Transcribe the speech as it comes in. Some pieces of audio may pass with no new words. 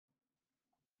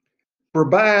For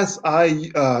bass, I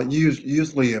use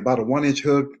usually about a 1 inch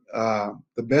hook.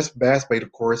 The best bass bait,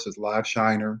 of course, is live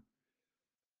shiner.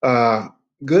 Uh,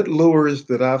 Good lures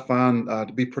that I find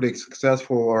to be pretty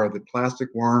successful are the plastic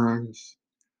worms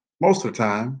most of the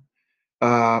time,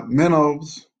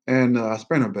 minnows, and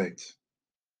spinner baits.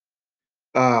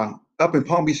 Up in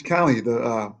Palm Beach County,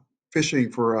 the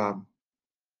fishing for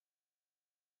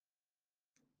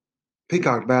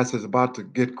peacock bass is about to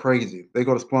get crazy. They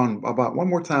go to spawn about one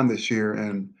more time this year,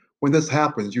 and when this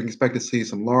happens, you can expect to see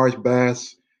some large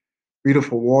bass,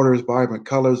 beautiful waters, vibrant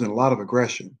colors, and a lot of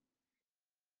aggression.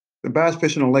 The bass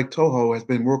fishing on Lake Toho has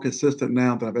been more consistent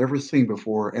now than I've ever seen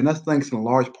before, and that's thanks in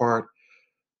large part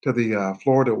to the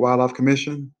Florida Wildlife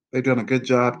Commission. They've done a good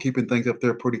job keeping things up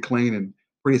there pretty clean and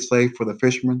pretty safe for the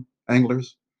fishermen,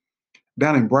 anglers.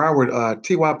 Down in Broward,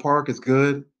 TY Park is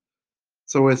good.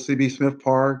 So is CB Smith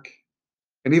Park,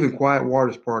 and even Quiet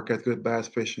Waters Park has good bass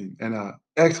fishing and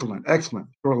excellent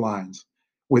shorelines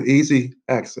with easy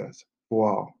access for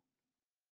all.